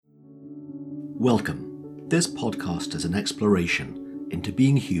Welcome. This podcast is an exploration into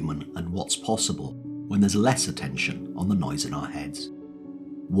being human and what's possible when there's less attention on the noise in our heads.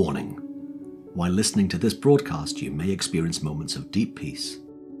 Warning. While listening to this broadcast, you may experience moments of deep peace,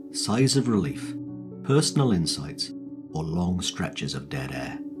 sighs of relief, personal insights, or long stretches of dead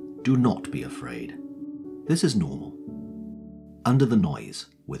air. Do not be afraid. This is normal. Under the Noise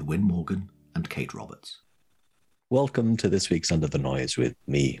with Win Morgan and Kate Roberts. Welcome to this week's Under the Noise with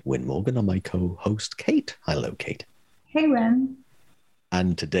me, Win Morgan, and my co-host, Kate. Hello, Kate. Hey, Win.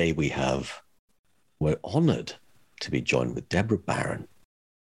 And today we're honoured to be joined with Deborah Barron.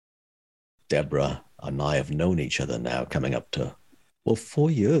 Deborah and I have known each other now coming up to, 4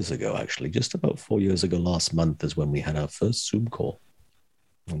 years ago, actually. Just about 4 years ago last month is when we had our first Zoom call.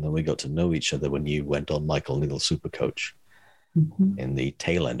 And then we got to know each other when you went on Michael Neal Supercoach in the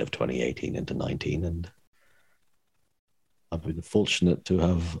tail end of 2018 into 19. And I've been fortunate to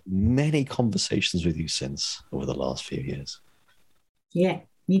have many conversations with you since over the last few years. Yeah,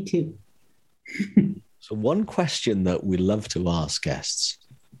 me too. So one question that we love to ask guests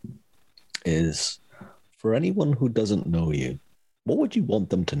is, for anyone who doesn't know you, what would you want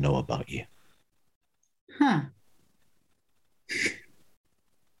them to know about you?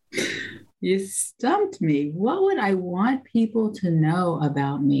 You stumped me. What would I want people to know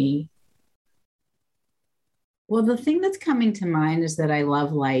about me? Well, the thing that's coming to mind is that I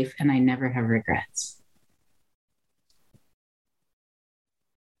love life and I never have regrets.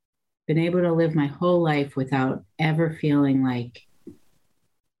 Been able to live my whole life without ever feeling like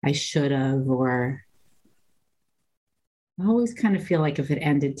I should have, or I always kind of feel like if it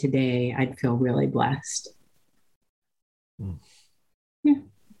ended today, I'd feel really blessed. Yeah.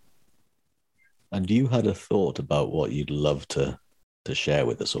 And you had a thought about what you'd love to share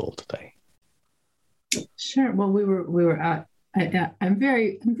with us all today? Sure. Well, I'm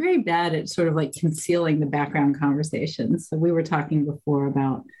very bad at sort of like concealing the background conversations. So we were talking before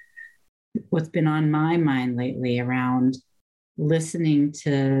about what's been on my mind lately around listening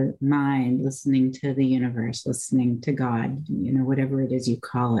to mind, listening to the universe, listening to God, whatever it is you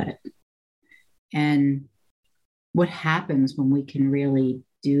call it. And what happens when we can really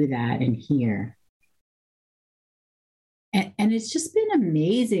do that and hear. And it's just been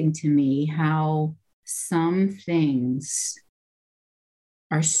amazing to me how some things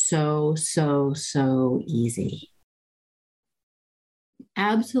are so easy.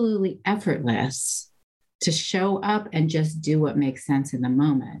 Absolutely effortless to show up and just do what makes sense in the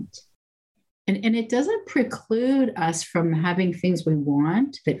moment. And it doesn't preclude us from having things we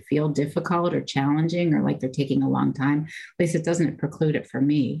want that feel difficult or challenging or like they're taking a long time. At least it doesn't preclude it for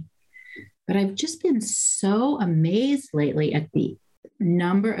me. But I've just been so amazed lately at the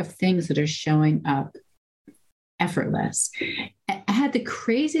number of things that are showing up effortless. I had the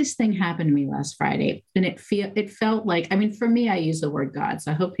craziest thing happen to me last Friday, and it felt like, for me, I use the word God,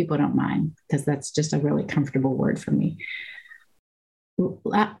 so I hope people don't mind because that's just a really comfortable word for me.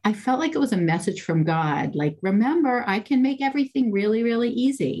 I felt like it was a message from God, like, remember, I can make everything really, really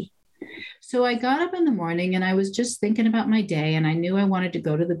easy. So I got up in the morning and I was just thinking about my day, and I knew I wanted to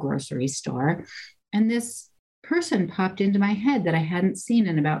go to the grocery store. And this person popped into my head that I hadn't seen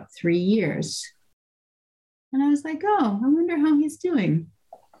in about 3 years. And I was like, oh, I wonder how he's doing.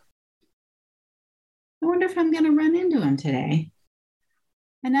 I wonder if I'm going to run into him today.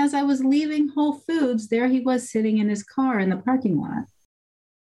 And as I was leaving Whole Foods, there he was sitting in his car in the parking lot.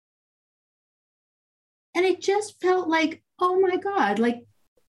 And it just felt like, oh my God, like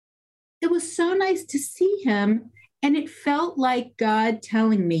it was so nice to see him. And it felt like God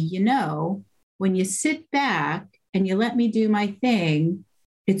telling me, when you sit back and you let me do my thing,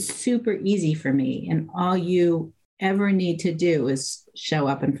 it's super easy for me. And all you ever need to do is show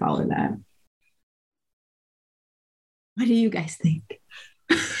up and follow that. What do you guys think?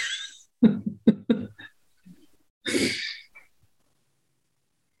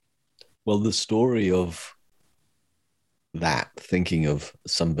 Well, the story of that, thinking of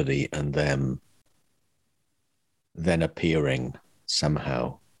somebody and them then appearing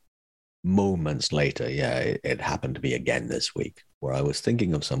somehow moments later, it happened to be again this week where I was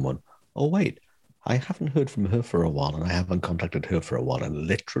thinking of someone, oh wait, I haven't heard from her for a while and I haven't contacted her for a while. And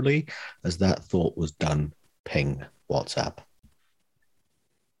literally as that thought was done, ping, WhatsApp,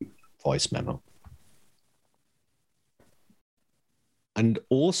 voice memo. And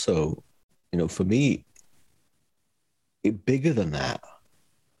also, for me, bigger than that,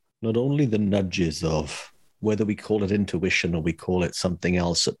 not only the nudges of whether we call it intuition or we call it something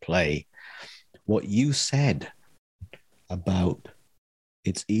else at play, what you said about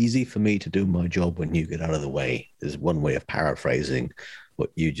it's easy for me to do my job when you get out of the way is one way of paraphrasing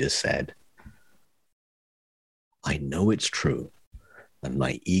what you just said. I know it's true, and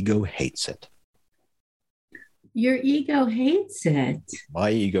my ego hates it. Your ego hates it.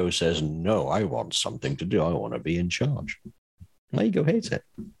 My ego says, no, I want something to do. I want to be in charge. My ego hates it.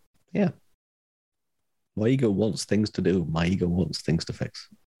 Yeah. My ego wants things to do. My ego wants things to fix.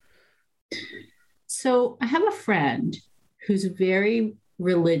 So I have a friend who's a very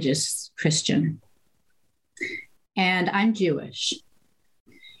religious Christian, and I'm Jewish.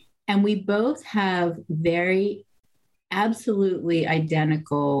 And we both have very absolutely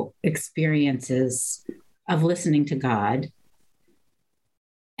identical experiences of listening to God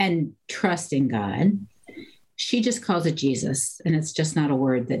and trusting God. She just calls it Jesus, and it's just not a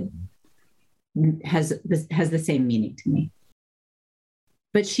word that has the same meaning to me.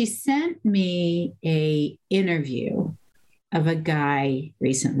 But she sent me a interview of a guy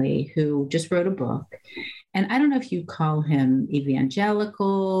recently who just wrote a book. And I don't know if you call him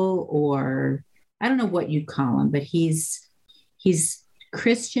evangelical, or I don't know what you'd call him, but he's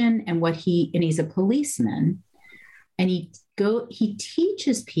Christian, and he's a policeman, and he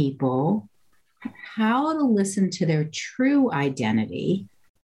teaches people how to listen to their true identity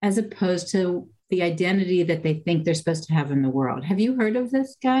as opposed to the identity that they think they're supposed to have in the world. Have you heard of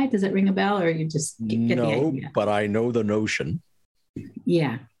this guy? Does it ring a bell, or you just get the idea? No, but I know the notion.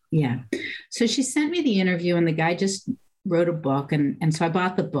 Yeah. So she sent me the interview, and the guy just wrote a book. And so I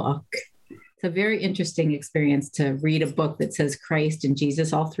bought the book. It's a very interesting experience to read a book that says Christ and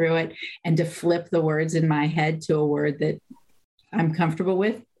Jesus all through it, and to flip the words in my head to a word that I'm comfortable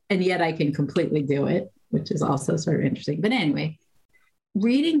with. And yet I can completely do it, which is also sort of interesting. But anyway,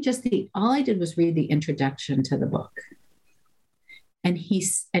 reading all I did was read the introduction to the book. And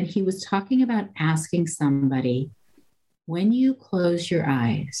he was talking about asking somebody, when you close your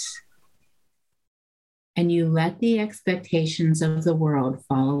eyes and you let the expectations of the world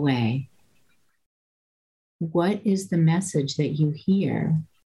fall away, what is the message that you hear?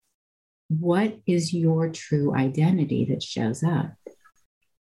 What is your true identity that shows up?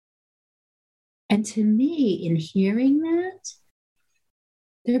 And to me, in hearing that,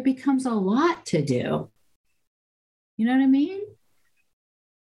 there becomes a lot to do. You know what I mean?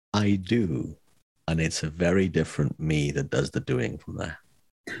 I do. And it's a very different me that does the doing from there,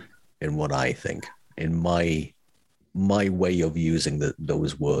 in what I think, in my way of using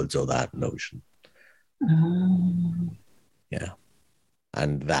those words or that notion. Yeah.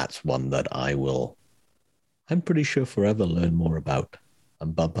 And that's one that I'm pretty sure forever learn more about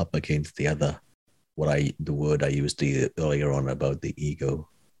and bump up against the other. The word I used earlier on about the ego,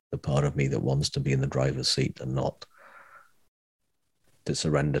 the part of me that wants to be in the driver's seat and not to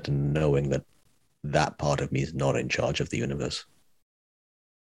surrender to knowing that part of me is not in charge of the universe.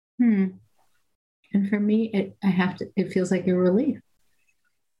 And for me, it feels like a relief.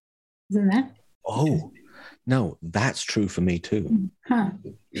 Isn't that? Oh, no, that's true for me too. Huh.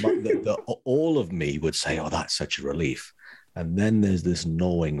 But all of me would say, oh, that's such a relief. And then there's this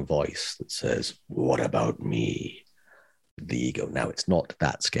gnawing voice that says, what about me? The ego. Now, it's not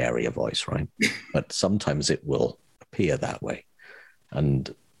that scary a voice, right? But sometimes it will appear that way.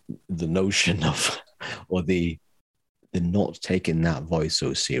 And the notion of, or the not taking that voice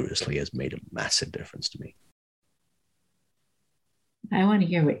so seriously has made a massive difference to me. I want to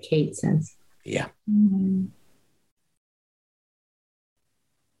hear what Kate says. Yeah.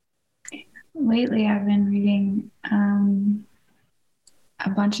 Lately, I've been reading a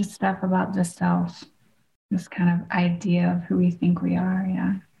bunch of stuff about the self, this kind of idea of who we think we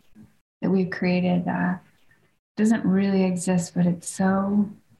are, that we've created that doesn't really exist, but it's so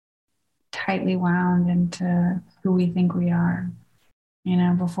tightly wound into who we think we are,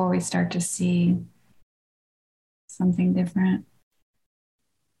 before we start to see something different.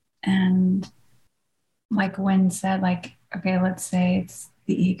 And like Wynn said, okay, let's say it's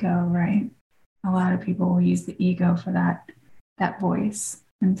the ego, right? A lot of people will use the ego for that voice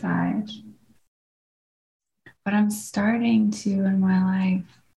inside. But I'm starting to, in my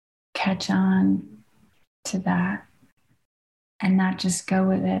life, catch on to that and not just go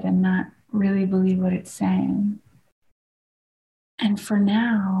with it and not really believe what it's saying. And for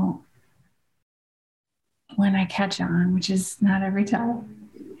now, when I catch on, which is not every time,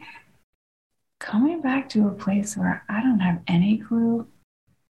 coming back to a place where I don't have any clue,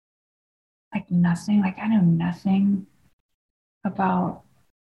 nothing, I know nothing about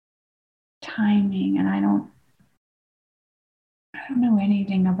timing, and I don't know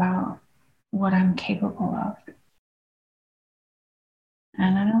anything about what I'm capable of.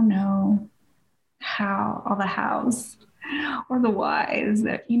 And I don't know all the hows or the whys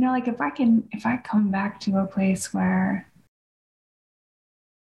that, if I come back to a place where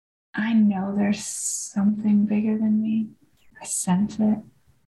I know there's something bigger than me. I sense it.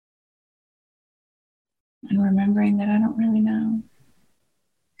 And remembering that I don't really know.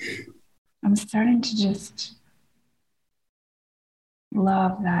 I'm starting to just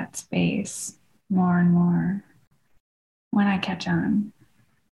love that space more and more when I catch on.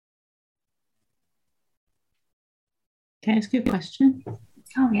 Can I ask you a question?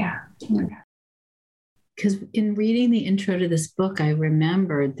 Oh, yeah. Oh my God. Because in reading the intro to this book, I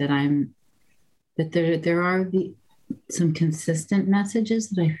remembered that there are some consistent messages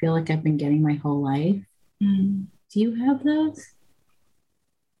that I feel like I've been getting my whole life. Mm. Do you have those?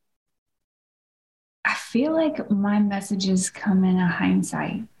 I feel like my messages come in a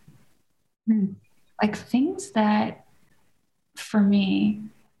hindsight. Like things that, for me,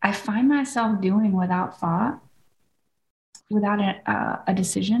 I find myself doing without thought, without a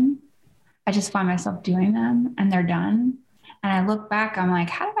decision. I just find myself doing them and they're done. And I look back, I'm like,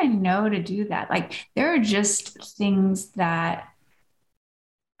 how did I know to do that? Like, there are just things that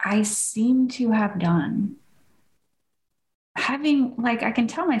I seem to have done. I can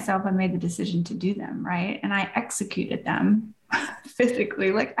tell myself I made the decision to do them, right? And I executed them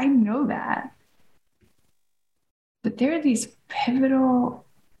physically. Like, I know that. But there are these pivotal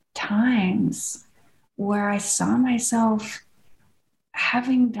times where I saw myself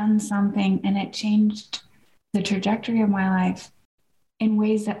having done something and it changed the trajectory of my life in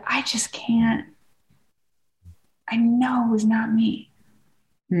ways that I just can't, I know was not me.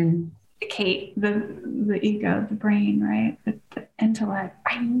 The Kate, the ego, the brain, right? The intellect.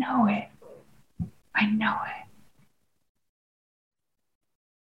 I know it. I know it.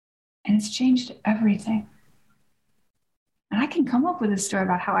 And it's changed everything. And I can come up with a story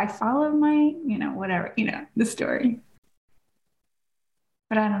about how I followed my, whatever, the story.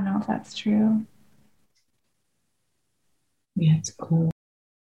 But I don't know if that's true. Yeah, it's cool.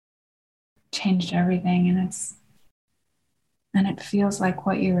 Changed everything. And it feels like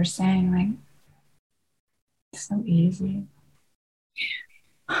what you were saying, like, it's so easy.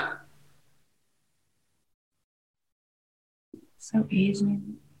 So easy.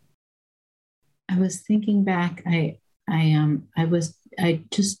 I was thinking back. I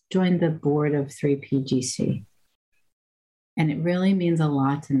just joined the board of 3PGC, and it really means a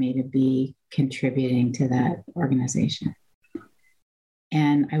lot to me to be contributing to that organization.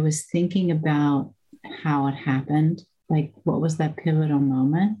 And I was thinking about how it happened, like what was that pivotal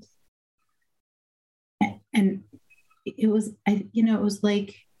moment, and it was it was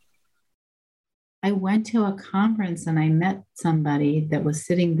like I went to a conference and I met somebody that was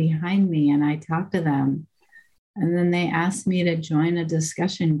sitting behind me, and I talked to them. And then they asked me to join a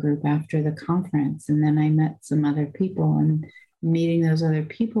discussion group after the conference. And then I met some other people, and meeting those other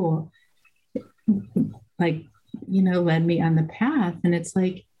people, led me on the path. And it's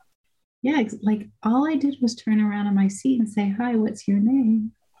like, yeah, like all I did was turn around in my seat and say, hi, what's your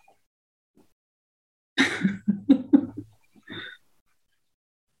name?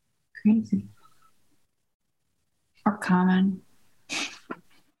 Crazy. Or common.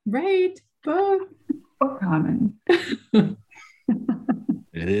 Right. Both. Or common. It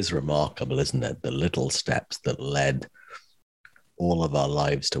is remarkable, isn't it? The little steps that led all of our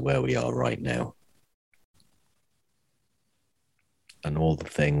lives to where we are right now. And all the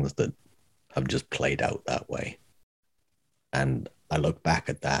things that have just played out that way. And I look back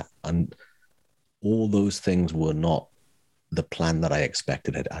at that, and all those things were not the plan that I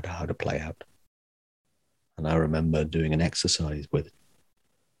expected it at how to play out. And I remember doing an exercise with,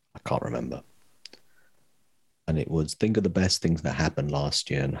 I can't remember. And it was, think of the best things that happened last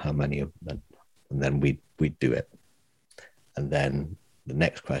year and how many of them, and then we'd do it. And then the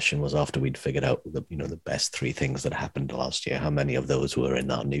next question was, after we'd figured out the best 3 things that happened last year, how many of those were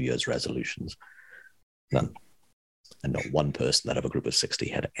in our New Year's resolutions? None. And not one person out of a group of 60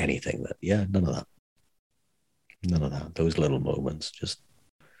 had anything none of that. None of that. Those little moments, just,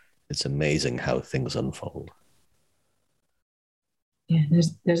 it's amazing how things unfold. Yeah,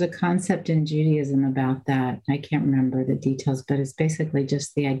 there's a concept in Judaism about that. I can't remember the details, but it's basically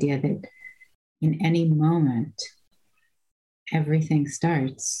just the idea that in any moment, everything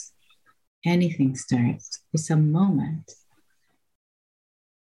starts. Anything starts. It's a moment.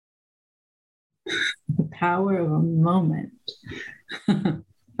 The power of a moment,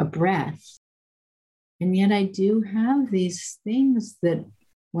 a breath. And yet I do have these things that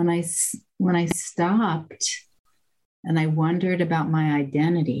when I stopped and I wondered about my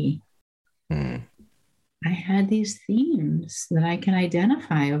identity, I had these themes that I can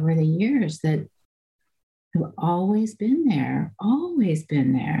identify over the years that have always been there.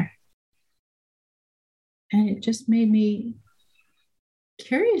 And it just made me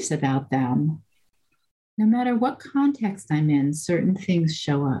curious about them. No matter what context I'm in, certain things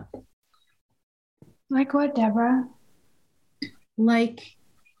show up. Like what, Deborah? Like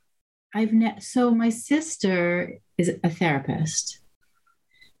so my sister is a therapist.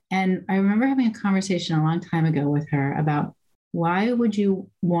 And I remember having a conversation a long time ago with her about why would you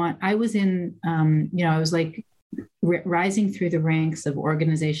want, I was in, I was like rising through the ranks of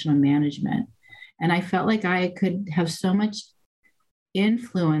organizational management. And I felt like I could have so much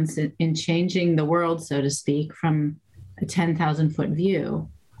influence in changing the world, so to speak, from a 10,000-foot view.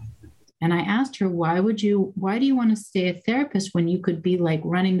 And I asked her, why do you want to stay a therapist when you could be like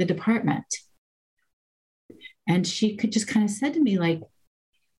running the department? And she could just kind of said to me, like,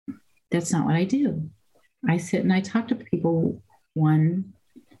 that's not what I do. I sit and I talk to people one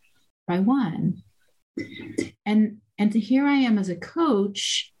by one. And here I am as a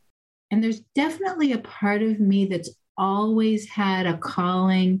coach, and there's definitely a part of me that's always had a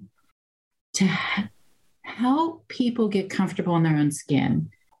calling to help people get comfortable in their own skin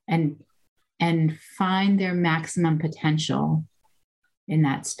and find their maximum potential in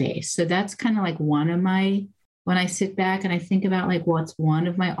that space. So that's kind of like one of my, when I sit back and I think about like what's one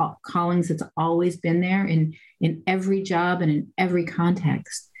of my callings that's always been there in every job and in every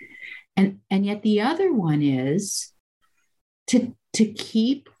context. And yet the other one is to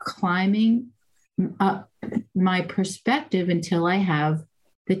keep climbing up my perspective until I have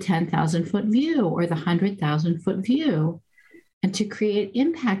the 10,000-foot view or the 100,000-foot view, and to create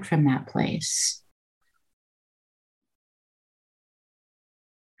impact from that place.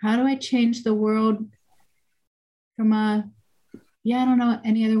 How do I change the world from I don't know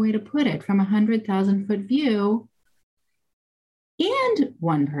any other way to put it, from 100,000-foot view and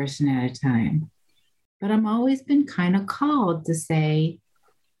one person at a time? But I'm always been kind of called to say,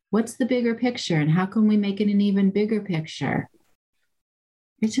 what's the bigger picture and how can we make it an even bigger picture?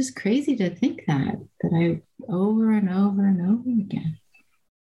 It's just crazy to think that I over and over and over again.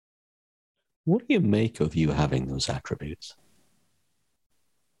 What do you make of you having those attributes?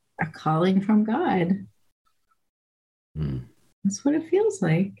 A calling from God. That's what it feels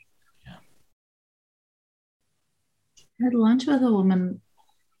like. Yeah. I had lunch with a woman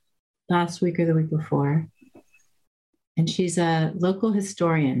last week or the week before, and she's a local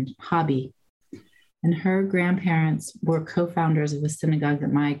historian, hobby. And her grandparents were co-founders of a synagogue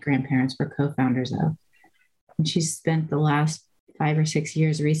that my grandparents were co-founders of. And she spent the last 5 or 6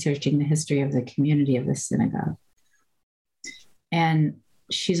 years researching the history of the community of this synagogue. And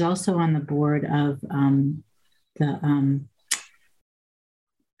she's also on the board of the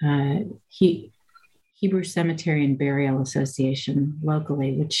Hebrew Cemetery and Burial Association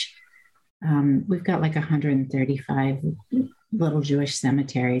locally, which we've got like 135 little Jewish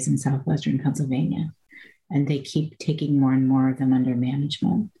cemeteries in southwestern Pennsylvania, and they keep taking more and more of them under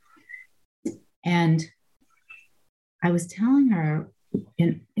management. And I was telling her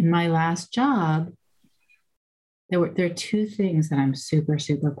in my last job, there are 2 things that I'm super,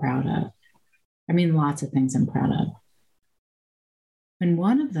 super proud of. I mean, lots of things I'm proud of. And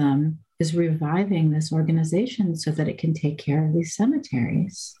one of them is reviving this organization so that it can take care of these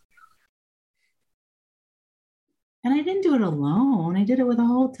cemeteries. And I didn't do it alone. I did it with a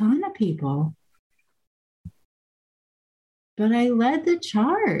whole ton of people. But I led the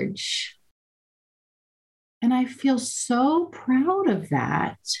charge. And I feel so proud of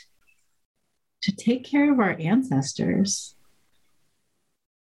that, to take care of our ancestors.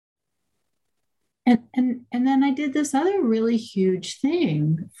 And then I did this other really huge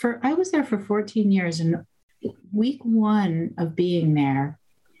thing. I was there for 14 years, and week 1 of being there,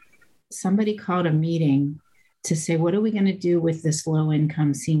 somebody called a meeting to say, what are we going to do with this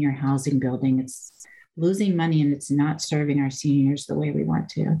low-income senior housing building? It's losing money and it's not serving our seniors the way we want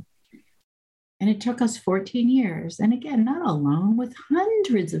to. And it took us 14 years. And again, not alone, with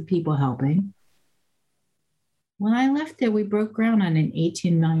hundreds of people helping. When I left there, we broke ground on an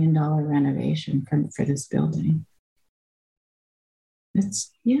 $18 million renovation for this building.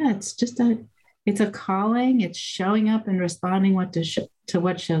 It's a calling. It's showing up and responding to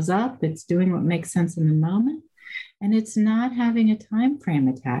what shows up. It's doing what makes sense in the moment. And it's not having a time frame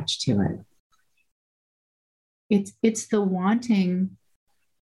attached to it. It's the wanting,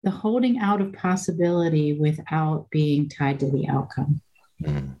 the holding out of possibility without being tied to the outcome.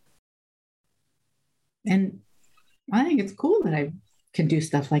 Mm. And I think it's cool that I can do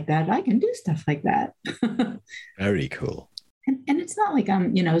stuff like that. I can do stuff like that. Very cool. And it's not like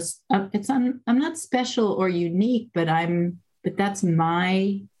I'm not special or unique, but I'm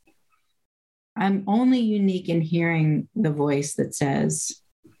only unique in hearing the voice that says,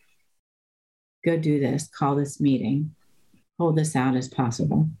 go do this, call this meeting, pull this out as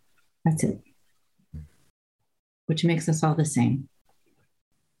possible. That's it. Which makes us all the same.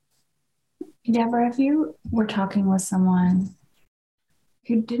 Deborah, if you were talking with someone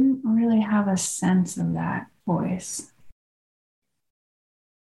who didn't really have a sense of that voice,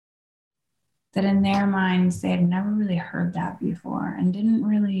 that in their minds they had never really heard that before and didn't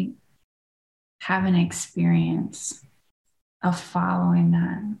really have an experience of following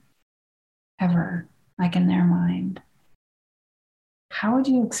that ever, like in their mind, how would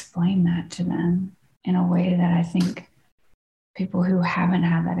you explain that to them in a way that I think people who haven't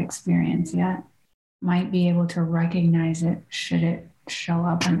had that experience yet might be able to recognize it should it show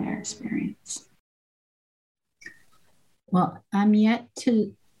up in their experience? Well, I'm yet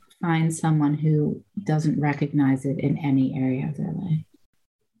to find someone who doesn't recognize it in any area of their life.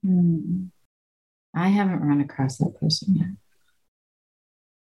 I haven't run across that person yet.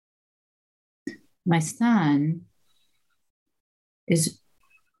 My son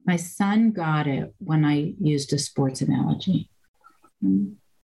got it when I used a sports analogy.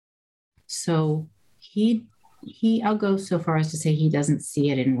 So I'll go so far as to say he doesn't see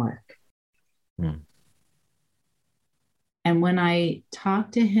it in work. And when I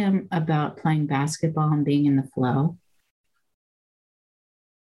talk to him about playing basketball and being in the flow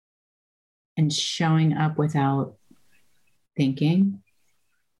and showing up without thinking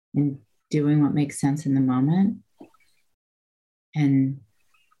and doing what makes sense in the moment, and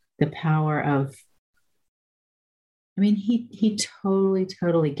the power of, I mean, he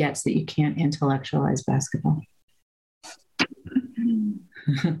totally gets that you can't intellectualize basketball.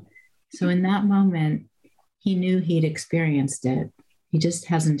 So in that moment, he knew he'd experienced it. He just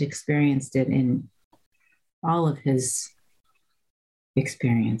hasn't experienced it in all of his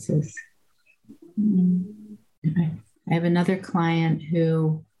experiences. I have another client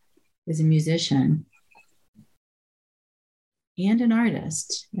who is a musician and an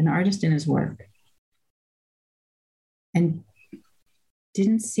artist in his work, and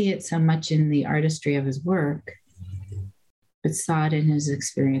didn't see it so much in the artistry of his work, but saw it in his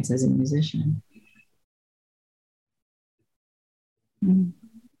experience as a musician.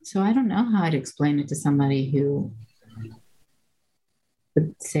 So I don't know how I'd explain it to somebody who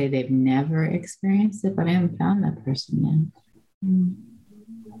would say they've never experienced it, but I haven't found that person yet.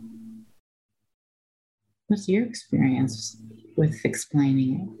 What's your experience with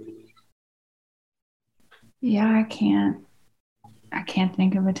explaining it? Yeah, I can't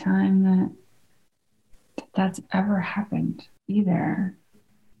think of a time that's ever happened either.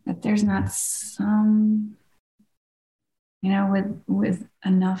 That there's not some, with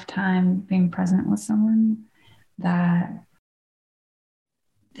enough time being present with someone that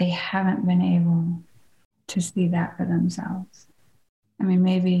they haven't been able to see that for themselves. I mean,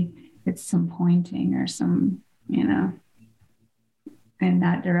 maybe it's some pointing or some, in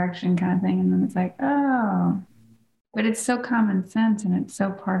that direction kind of thing. And then it's like, oh, but it's so common sense and it's so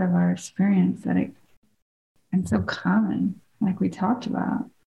part of our experience and so common, like we talked about,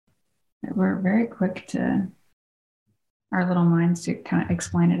 that we're very quick to our little minds to kind of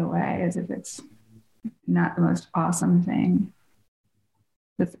explain it away as if it's not the most awesome thing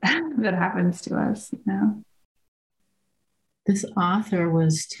that happens to us, This author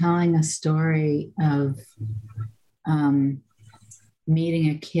was telling a story of meeting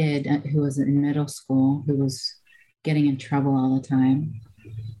a kid who was in middle school who was getting in trouble all the time.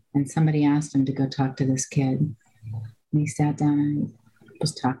 And somebody asked him to go talk to this kid. And he sat down and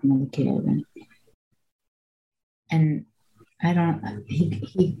was talking to the kid. And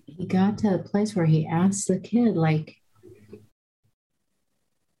he got to a place where he asked the kid, like,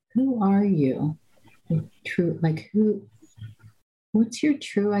 who are you? What's your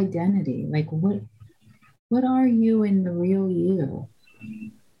true identity? Like, what are you in the real you?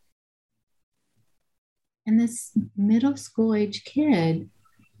 And this middle school age kid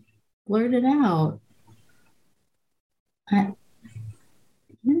blurted out, he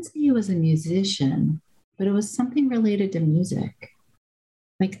didn't say he was a musician, but it was something related to music.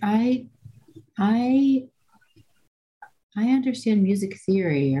 Like, I understand music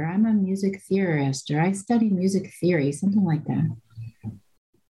theory, or I'm a music theorist, or I study music theory, something like that.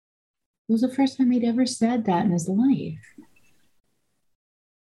 It was the first time he'd ever said that in his life.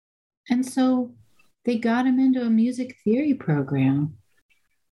 And so they got him into a music theory program.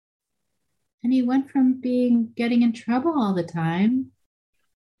 And he went from getting in trouble all the time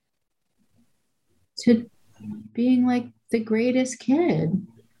to being like the greatest kid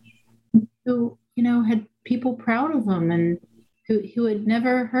who, had people proud of him and who had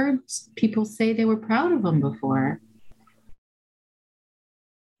never heard people say they were proud of him before.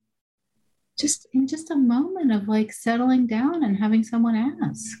 just in just a moment of like settling down and having someone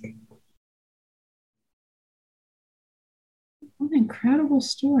ask. What an incredible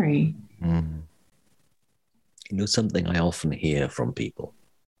story. Mm. You know, something I often hear from people,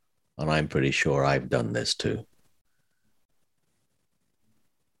 and I'm pretty sure I've done this too.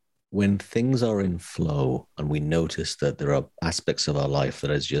 When things are in flow and we notice that there are aspects of our life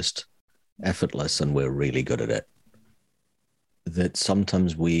that is just effortless and we're really good at it, that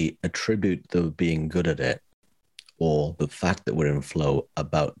sometimes we attribute the being good at it or the fact that we're in flow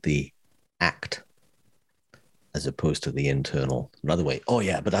about the act as opposed to the internal. Another way, oh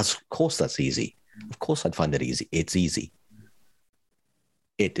yeah, but of course that's easy. Of course I'd find that easy. It's easy.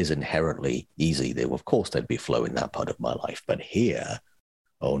 It is inherently easy. Of course there'd be flow in that part of my life. But here,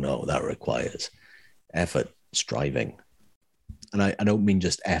 oh no, that requires effort, striving. And I don't mean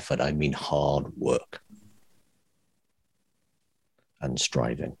just effort, I mean hard work and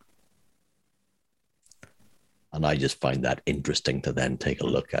striving. And I just find that interesting to then take a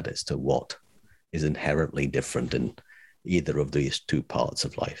look at as to what is inherently different in either of these two parts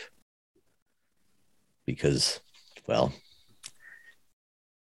of life. Because, well,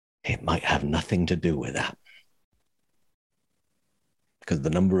 it might have nothing to do with that. Because the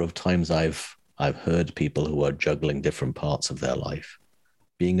number of times I've heard people who are juggling different parts of their life,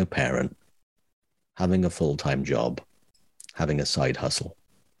 being a parent, having a full-time job, having a side hustle.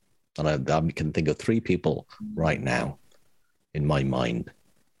 And I can think of 3 people right now in my mind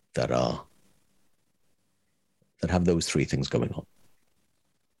that have those 3 things going on.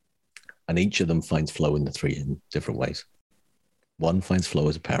 And each of them finds flow in the 3 in different ways. One finds flow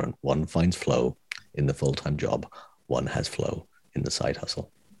as a parent. One finds flow in the full-time job. One has flow in the side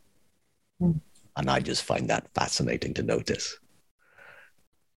hustle. And I just find that fascinating to notice.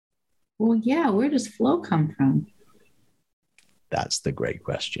 Well, yeah, where does flow come from? That's the great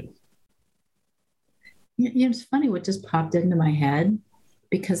question. You know, it's funny what just popped into my head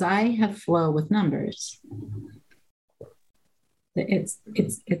because I have flow with numbers.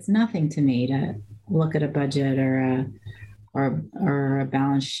 It's nothing to me to look at a budget or a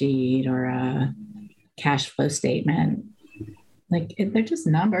balance sheet or a cash flow statement. Like they're just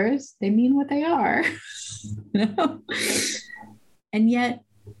numbers. They mean what they are. You know? And yet,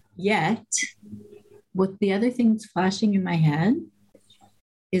 what the other thing that's flashing in my head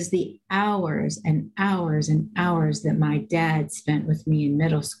is the hours and hours and hours that my dad spent with me in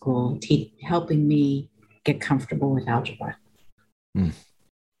middle school, helping me get comfortable with algebra. It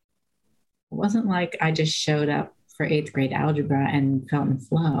wasn't like I just showed up for 8th grade algebra and felt in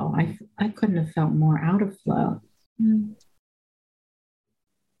flow. I couldn't have felt more out of flow.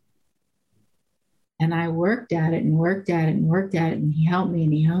 And I worked at it and worked at it and worked at it, and he helped me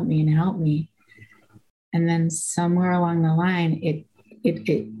and he helped me and helped me. And then somewhere along the line, it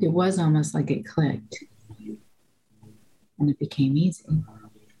was almost like it clicked and it became easy.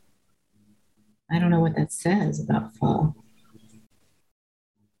 I don't know what that says about flow.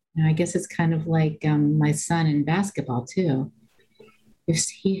 You know, I guess it's kind of like my son in basketball too. If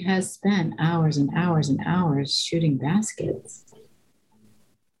he has spent hours and hours and hours shooting baskets,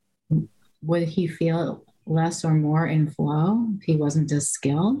 would he feel less or more in flow if he wasn't as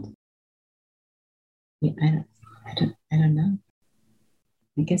skilled? I don't know.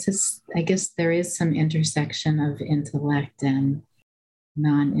 I guess there is some intersection of intellect and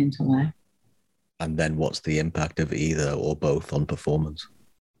non-intellect. And then what's the impact of either or both on performance?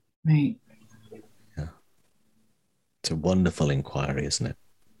 Right. Yeah. It's a wonderful inquiry, isn't it?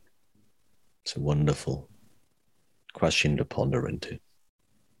 It's a wonderful question to ponder into.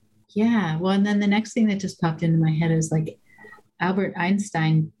 Yeah. Well, and then the next thing that just popped into my head is like Albert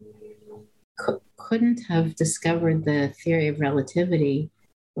Einstein couldn't have discovered the theory of relativity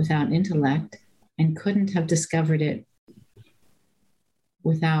without intellect and couldn't have discovered it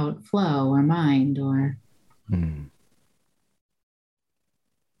without flow or mind or...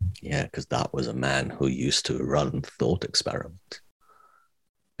 Yeah, because that was a man who used to run thought experiments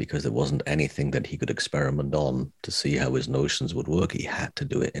because there wasn't anything that he could experiment on to see how his notions would work. He had to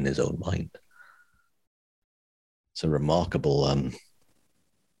do it in his own mind. It's a remarkable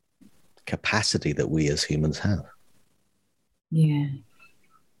capacity that we as humans have. Yeah.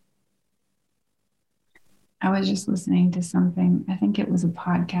 I was just listening to something, I think it was a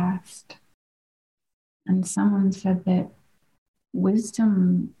podcast, and someone said that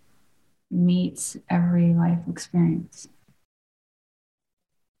wisdom meets every life experience.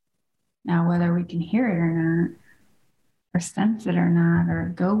 Now, whether we can hear it or not, or sense it or not,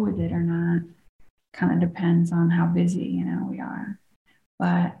 or go with it or not, kind of depends on how busy, we are.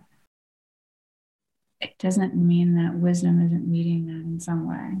 But it doesn't mean that wisdom isn't meeting that in some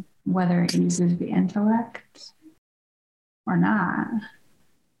way. whether it uses the intellect or not,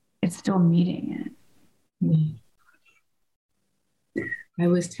 it's still meeting it. I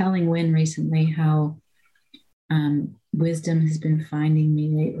was telling Wynn recently how wisdom has been finding me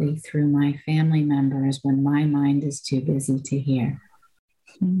lately through my family members when my mind is too busy to hear.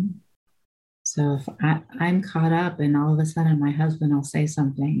 So if I'm caught up and all of a sudden my husband will say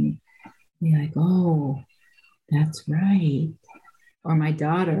something, be like, oh, that's right. Or my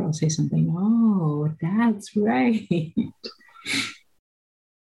daughter will say something, oh, that's right.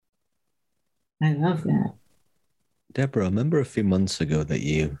 I love that. Deborah, I remember a few months ago that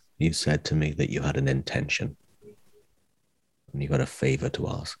you said to me that you had an intention and you had a favor to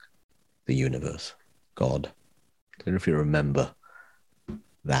ask the universe, God. I don't know if you remember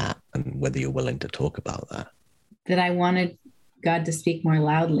that and whether you're willing to talk about that. That I wanted God to speak more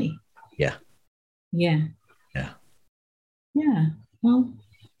loudly. Yeah. Yeah. Yeah. Yeah. Well,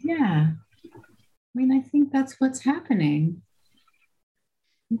 yeah. I mean, I think that's what's happening.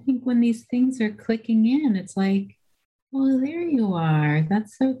 I think when these things are clicking in, it's like, oh, there you are.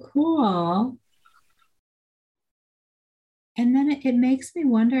 That's so cool. And then it makes me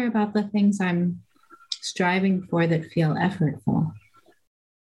wonder about the things I'm striving for that feel effortful.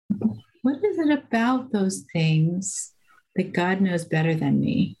 What is it about those things that God knows better than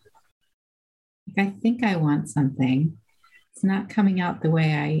me? Like, I think I want something. It's not coming out the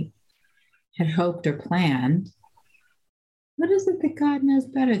way I had hoped or planned. What is it that God knows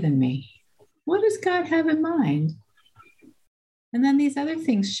better than me? What does God have in mind? And then these other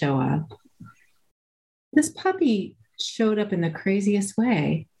things show up. This puppy showed up in the craziest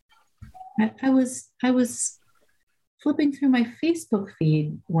way. I was flipping through my Facebook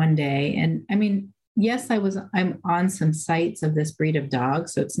feed one day, and I mean, yes, I'm on some sites of this breed of dog,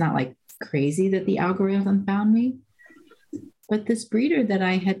 so it's not like crazy that the algorithm found me. But this breeder that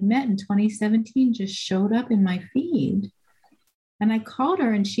I had met in 2017 just showed up in my feed. And I called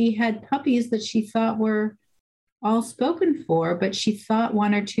her, and she had puppies that she thought were all spoken for, but she thought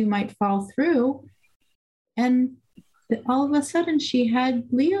one or two might fall through. And all of a sudden, she had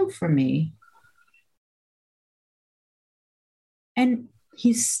Leo for me. And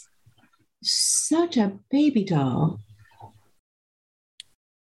he's such a baby doll.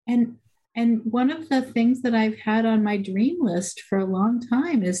 And one of the things that I've had on my dream list for a long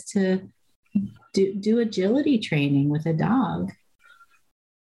time is to do agility training with a dog.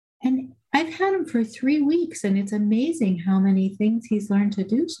 And I've had him for 3 weeks, and it's amazing how many things he's learned to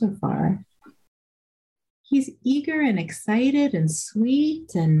do so far. He's eager and excited and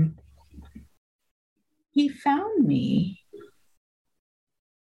sweet, and he found me.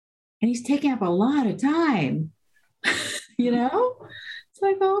 And he's taking up a lot of time, you know? It's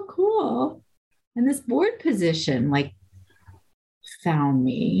like, oh, cool. And this board position, like, found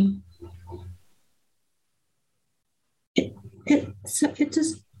me.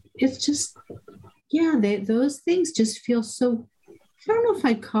 It's just, yeah, those things just feel so, I don't know if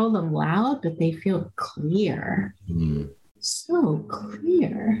I'd call them loud, but they feel clear. So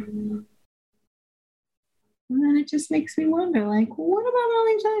clear. And then it just makes me wonder, like, what about all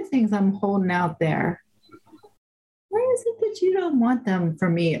these other things I'm holding out there? Why is it that you don't want them for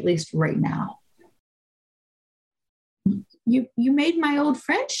me, at least right now? You made my old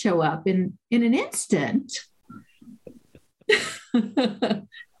friend show up in an instant.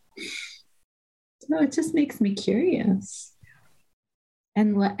 So it just makes me curious.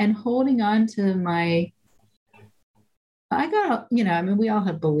 And holding on to I mean, we all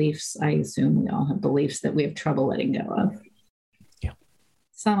have beliefs. I assume we all have beliefs that we have trouble letting go of. Yeah.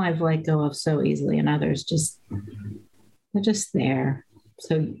 Some I've let go of so easily, and others they're just there.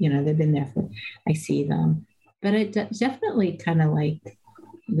 So, they've been there I see them. But it definitely kind of like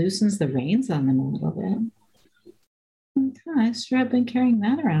loosens the reins on them a little bit. I sure have been carrying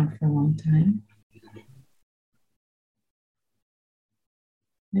that around for a long time.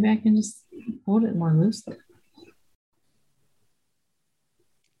 Maybe I can just hold it more loosely.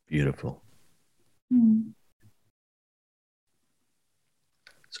 Beautiful.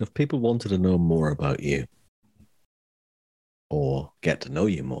 So if people wanted to know more about you or get to know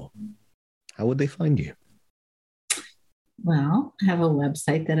you more, how would they find you? Well, I have a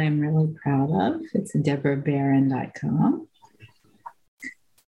website that I'm really proud of. It's deborahbarron.com.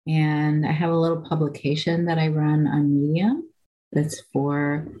 And I have a little publication that I run on Medium that's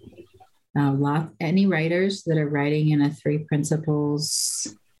for any writers that are writing in a 3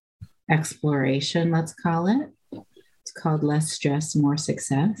 principles exploration, let's call it. It's called Less Stress, More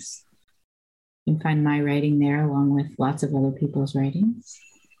Success. You can find my writing there along with lots of other people's writings.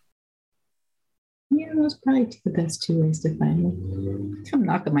 Yeah, those probably the best two ways to find me. Come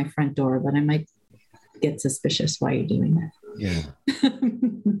knock at my front door, but I might get suspicious while you're doing that. Yeah.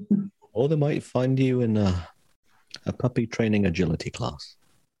 Or they might find you in a puppy training agility class.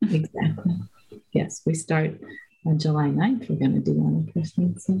 Exactly. Yes, we start on July 9th. We're going to do one in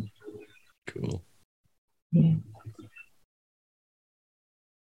person. So. Cool. Yeah.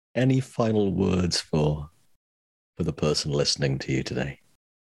 Any final words for the person listening to you today?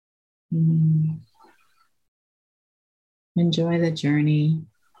 Enjoy the journey.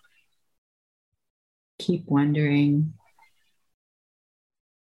 Keep wondering.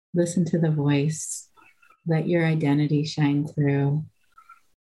 Listen to the voice. Let your identity shine through.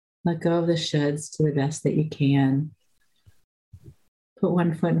 Let go of the shoulds to the best that you can. Put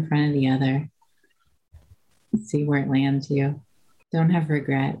one foot in front of the other. See where it lands you. Don't have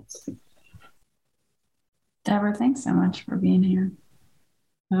regrets. Deborah, thanks so much for being here.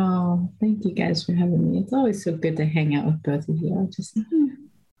 Oh, thank you guys for having me. It's always so good to hang out with both of you. I just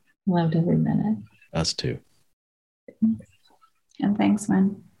loved every minute. Us too. And thanks,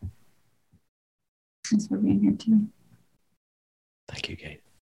 Wen. Thanks for being here too. Thank you, Kate.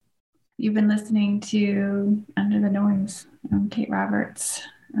 You've been listening to Under the Noise. I'm Kate Roberts.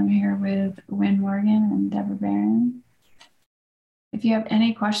 I'm here with Wen Morgan and Deborah Barron. If you have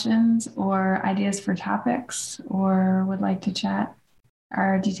any questions or ideas for topics or would like to chat,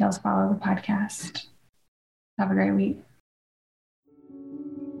 our details follow the podcast. Have a great week.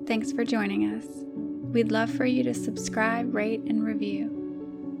 Thanks for joining us. We'd love for you to subscribe, rate, and review.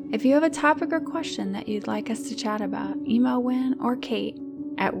 If you have a topic or question that you'd like us to chat about, email Wen or Kate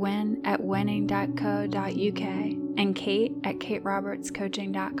at wen@wenning.co.uk and Kate at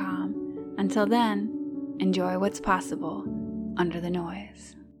katerobertscoaching.com. Until then, enjoy what's possible under the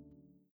noise.